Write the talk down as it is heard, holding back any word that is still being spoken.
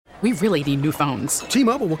We really need new phones.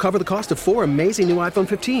 T-Mobile will cover the cost of 4 amazing new iPhone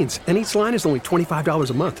 15s, and each line is only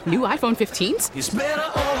 $25 a month. New iPhone 15s? It's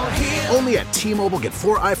better over here. Only at T-Mobile, get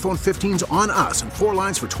 4 iPhone 15s on us and 4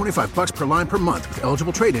 lines for $25 per line per month with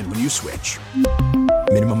eligible trade-in when you switch.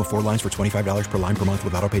 Minimum of 4 lines for $25 per line per month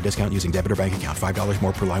with autopay discount using debit or bank account. $5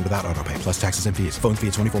 more per line without autopay, plus taxes and fees. Phone fee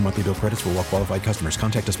at 24 monthly bill credits for well-qualified customers.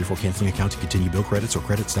 Contact us before canceling account to continue bill credits or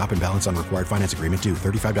credit stop and balance on required finance agreement due.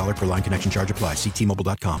 $35 per line connection charge applies. See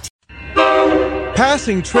T-Mobile.com.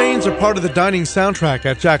 Passing trains are part of the dining soundtrack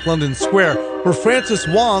at Jack London Square, where Francis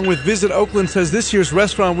Wong with Visit Oakland says this year's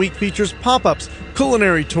Restaurant Week features pop-ups,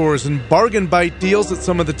 culinary tours, and bargain bite deals at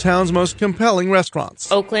some of the town's most compelling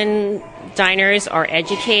restaurants. Oakland diners are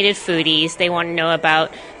educated foodies. They want to know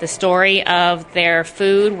about the story of their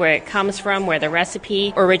food, where it comes from, where the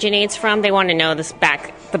recipe originates from. They want to know the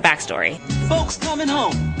backstory. Folks coming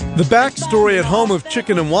home. The backstory at home of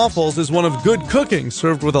Chicken and Waffles is one of good cooking,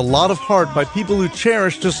 served with a lot of heart by people who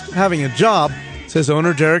cherish just having a job, says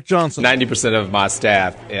owner Derek Johnson. 90% of my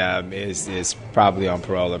staff is probably on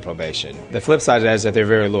parole or probation. The flip side of that is that they're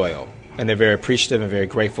very loyal, and they're very appreciative and very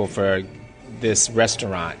grateful for this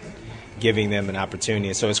restaurant giving them an opportunity.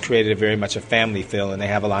 And so it's created very much a family feel, and they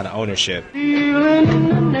have a lot of ownership.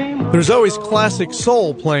 There's always classic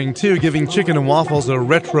soul playing, too, giving Chicken and Waffles a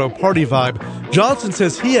retro party vibe. Johnson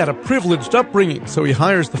says he had a privileged upbringing, so he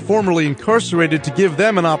hires the formerly incarcerated to give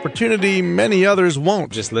them an opportunity many others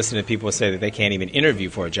won't. Just listening to people say that they can't even interview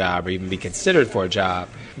for a job or even be considered for a job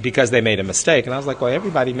because they made a mistake. And I was like, well,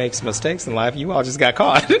 everybody makes mistakes in life. You all just got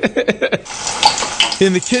caught.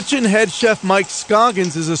 In the kitchen, head chef Mike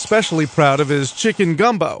Scoggins is especially proud of his chicken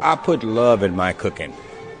gumbo. I put love in my cooking.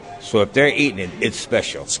 So if they're eating it, it's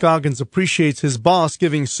special. Scoggins appreciates his boss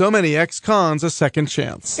giving so many ex-cons a second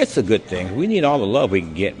chance. It's a good thing. We need all the love we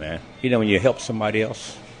can get, man. You know, when you help somebody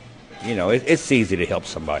else, you know, it's easy to help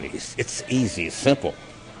somebody. It's easy. It's simple.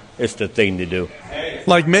 It's the thing to do.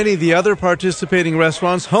 Like many of the other participating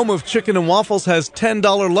restaurants, Home of Chicken and Waffles has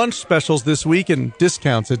 $10 lunch specials this week and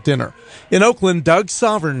discounts at dinner. In Oakland, Doug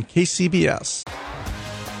Sovereign, KCBS.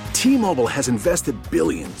 T-Mobile has invested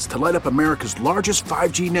billions to light up America's largest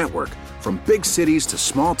 5G network, from big cities to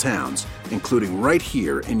small towns, including right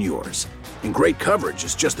here in yours. And great coverage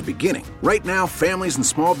is just the beginning. Right now, families and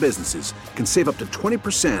small businesses can save up to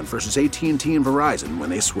 20% versus AT&T and Verizon when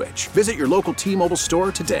they switch. Visit your local T-Mobile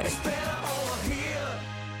store today.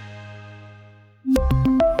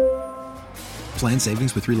 Plan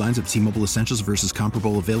savings with 3 lines of T-Mobile Essentials versus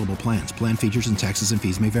comparable available plans. Plan features and taxes and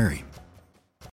fees may vary.